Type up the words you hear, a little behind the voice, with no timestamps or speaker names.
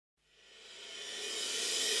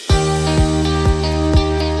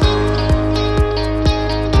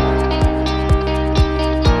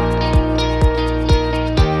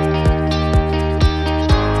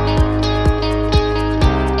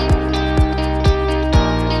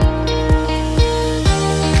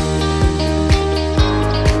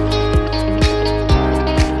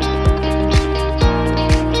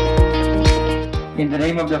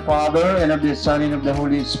the Father, and of the Son, and of the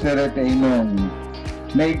Holy Spirit. Amen.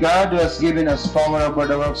 May God, who has given us power over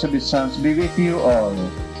the works of His sons, be with you all,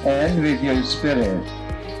 and with your spirit.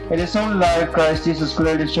 In His own life, Christ Jesus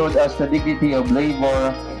clearly showed us the dignity of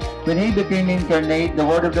labor. When He became incarnate, the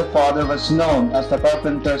word of the Father was known as the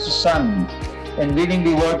carpenter's son, and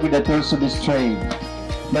willingly worked with the tools of His trade.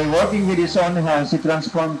 By working with His own hands, He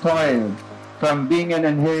transformed toil from being an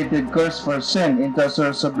inherited curse for sin into a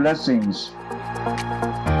source of blessings.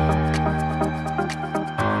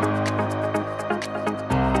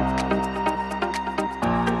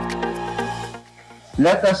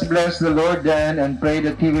 Let us bless the Lord then and pray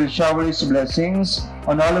that He will shower His blessings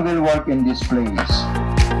on all who will work in this place.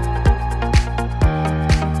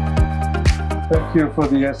 Thank you for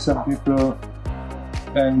the SM people,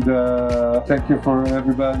 and thank you for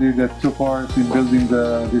everybody that took part in building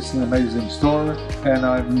this amazing store. And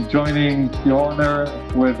I'm joining the owner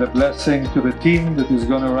with a blessing to the team that is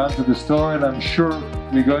going to run to the store, and I'm sure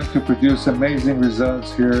we're going to produce amazing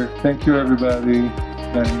results here. Thank you everybody,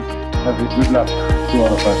 and have a good luck to all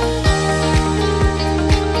of us.